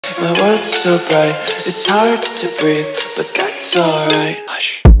My world's so bright, it's hard to breathe, but that's alright.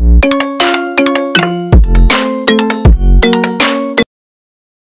 Hush.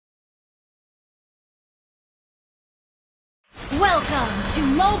 Welcome to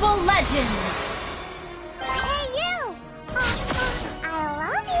Mobile Legends! Hey you!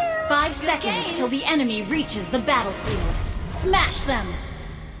 I love you! 5 seconds till the enemy reaches the battlefield. Smash them!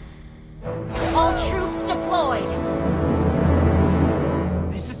 All troops deployed!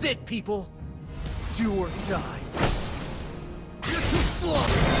 This is it, people! Do or die. You're too slow!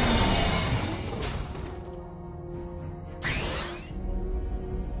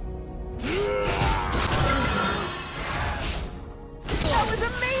 That was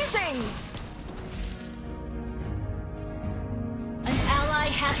amazing! An ally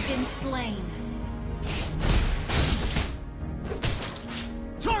has been slain.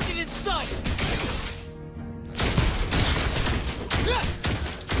 Target in sight!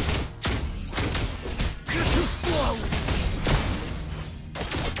 You're too slow!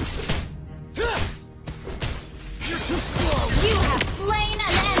 You're too slow! You have slain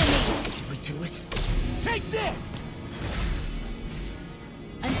an enemy! Did we do it? Take this!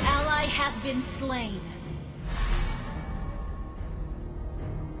 An ally has been slain.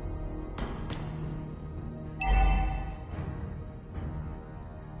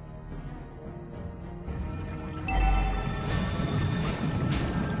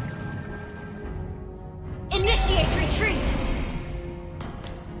 Initiate retreat!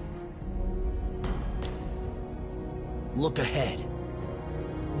 Look ahead.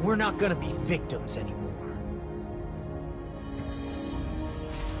 We're not gonna be victims anymore.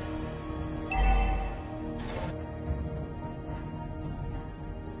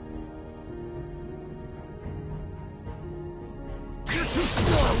 You're too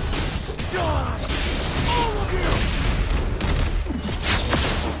slow! Die! All of you!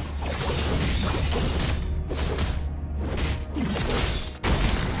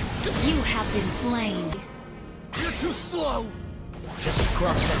 You have been slain. You're too slow! Just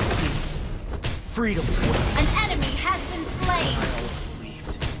cross that sea. Freedom's way. An enemy has been slain. I always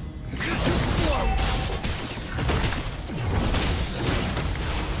believed. You're too slow!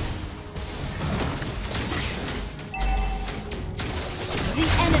 The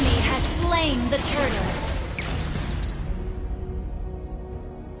enemy has slain the turtle.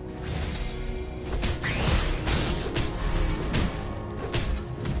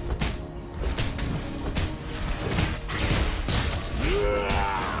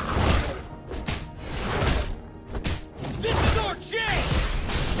 This is our chance!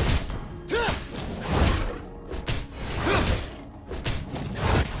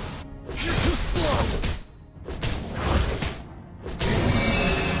 You're too slow!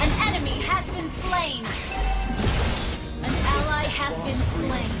 An enemy has been slain. An ally has been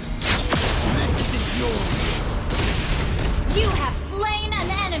slain. This isn't yours! You have slain an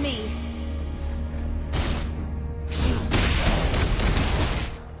enemy.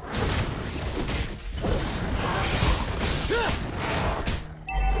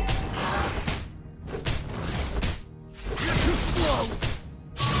 You're too slow!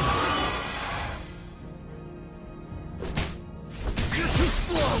 You're too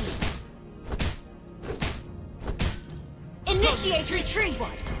slow! Initiate retreat.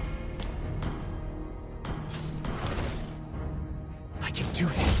 I can do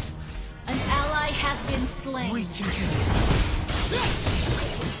this! An ally has been We slain. can do this!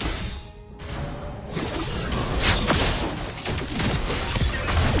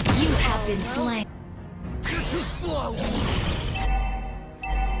 You have been slain. You're too slow!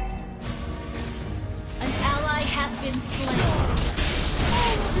 An ally has been slain.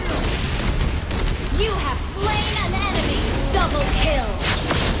 You have slain an enemy. Double kill.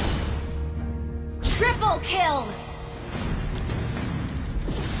 Triple kill.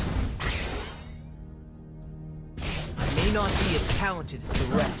 I may not be as talented as the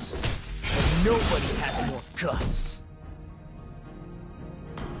rest, but nobody has more guts.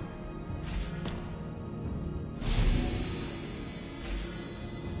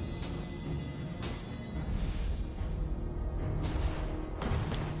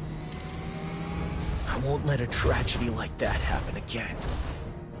 I won't let a tragedy like that happen again.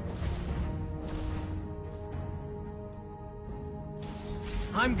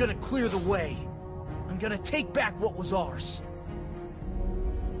 I'm gonna clear the way. I'm gonna take back what was ours.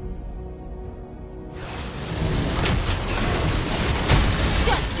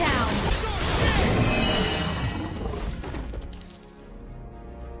 Shut down.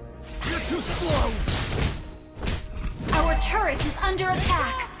 You're too slow! Our turret is under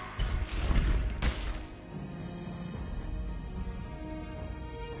attack.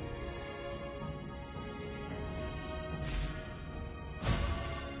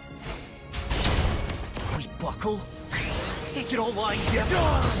 buckle? Take it all I get.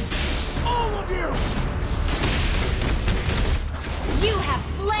 All of you! You have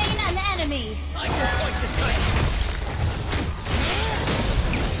slain an enemy! I can fight the Titans!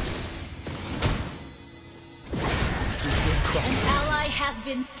 An ally has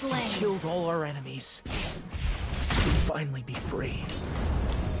been slain. Killed all our enemies. We'll finally be free.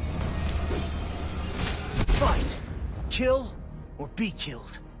 Fight! Kill or be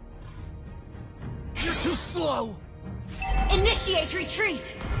killed. You're too slow! Initiate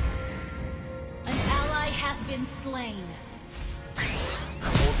retreat! An ally has been slain. I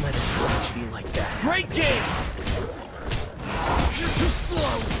won't let a tragedy like that. Great game! You're too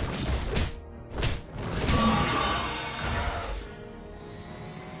slow!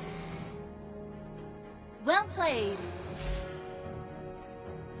 Well played.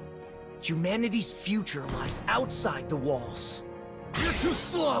 Humanity's future lies outside the walls. You're too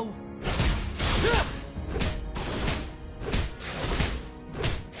slow!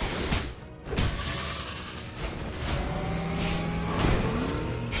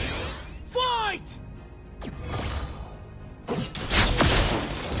 Fight! You're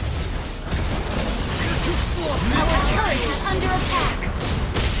too slow! Our turret is under attack.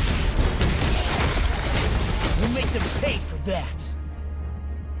 We'll make them pay for that.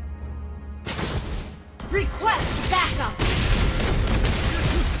 Request backup. You're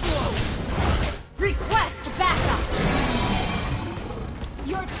too slow! Request backup.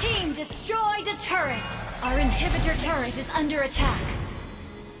 Your team destroyed a turret. Our inhibitor turret is under attack.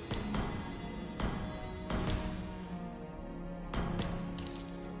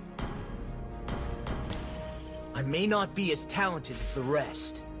 I may not be as talented as the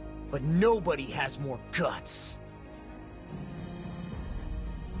rest, but nobody has more guts.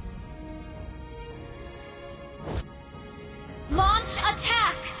 Launch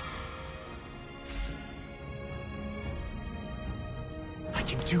attack! I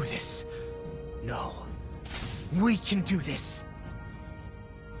can do this. No. We can do this.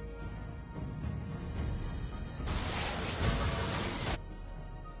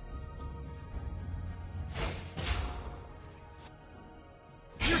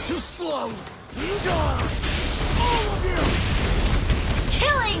 You're too slow! All of you!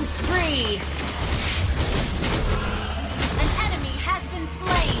 Killing spree! An enemy has been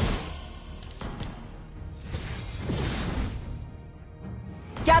slain.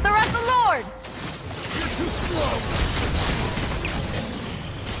 Gather up the Lord! You're too slow!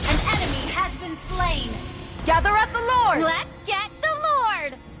 An enemy has been slain. Gather up the Lord! Let's get the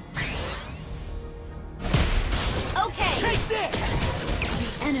Lord! Okay. Take this!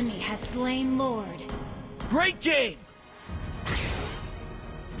 The enemy has slain Lord. Great game!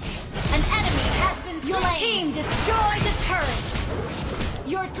 An enemy has been slain. Your team destroyed a turret.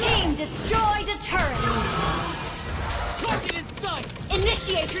 Your team destroyed a turret. Target in sight!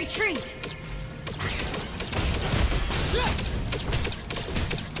 Initiate retreat.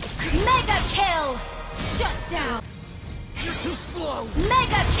 Mega kill. Shut down. You're too slow!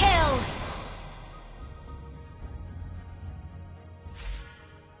 Mega kill.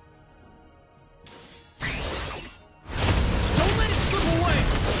 Don't let it slip away!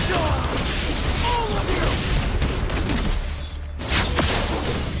 All of you!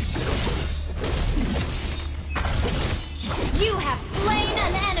 You have slain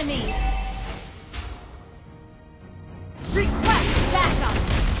an enemy. Request backup.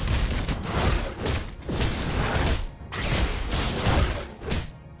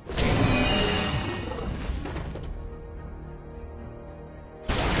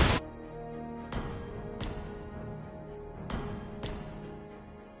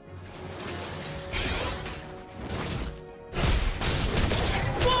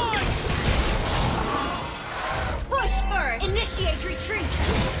 Push first. Initiate retreat.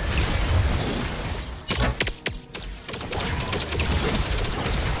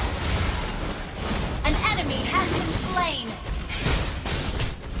 An enemy has been slain.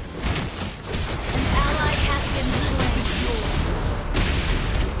 An ally has been slain.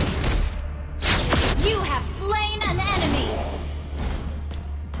 You have slain an enemy.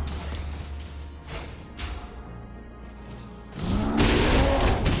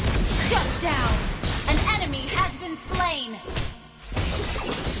 Shut down. An enemy has been slain.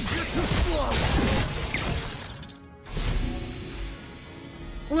 You're too slow!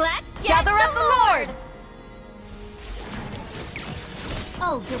 Let's get Gather the up the Lord! Lord.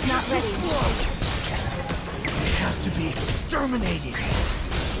 Ult is not Too ready. slow! They have to be exterminated!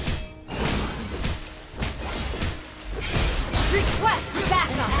 Request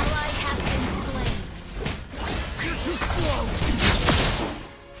backup. An ally has been slain. You're too slow!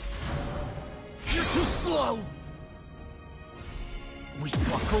 You're too slow!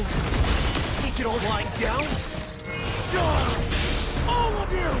 Think it all lying down? Die! All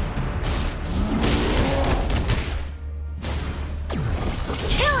of you!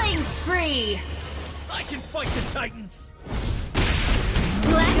 Killing spree! I can fight the Titans!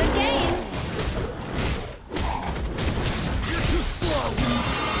 Good game. You're too slow!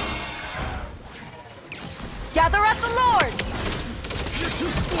 Gather up the Lord! You're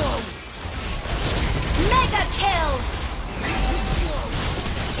too slow! Mega kill! You're too slow!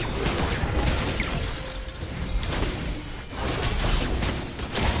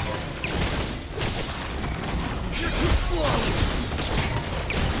 You're too slow!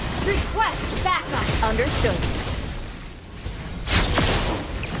 Request backup! Understood.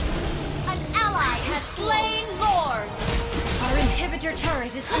 An ally has slain Lord! Our inhibitor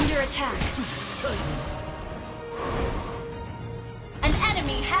turret is under attack. Titans! An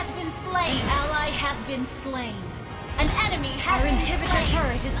enemy has been slain. An ally has been slain. An enemy has been slain. Our inhibitor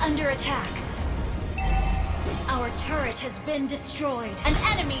turret is under attack. Our turret has been destroyed. An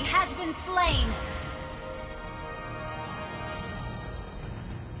enemy has been slain.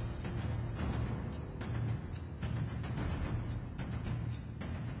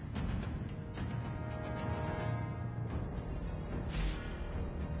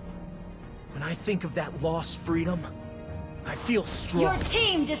 When I think of that lost freedom, I feel strong. Your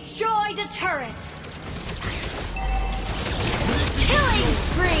team destroyed a turret. Killing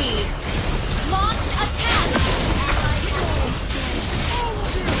spree. Launch attack.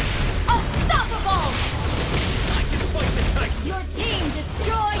 Unstoppable. I can fight the Titans! Your team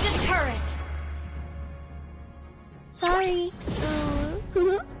destroyed a turret. Sorry.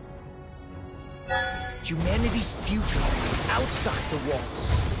 Humanity's future is outside the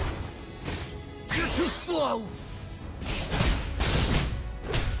walls. You're too slow!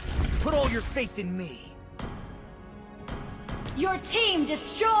 Put all your faith in me. Your team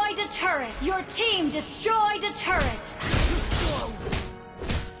destroyed a turret. Your team destroyed a turret. Too slow!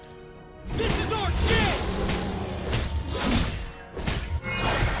 This is our chance!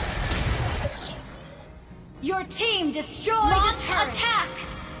 Your team destroyed a turret. Attack.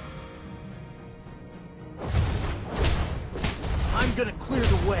 I'm gonna clear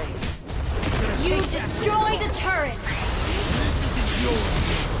the way. You destroyed a turret. This is yours.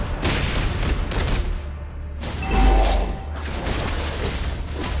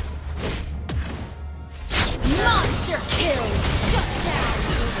 Monster kill. Shut down.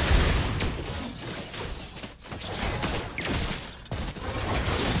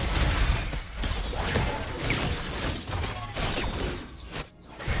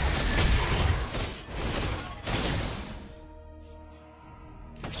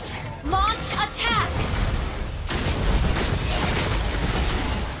 Launch attack.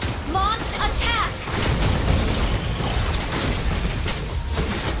 Launch attack.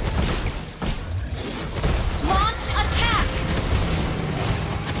 Launch attack.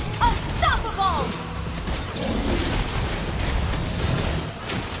 Unstoppable.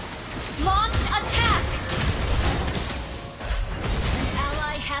 Launch attack. An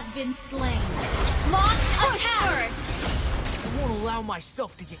ally has been slain. Launch attack. I won't allow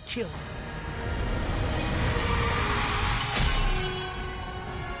myself to get killed.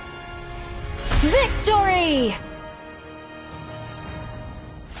 Victory!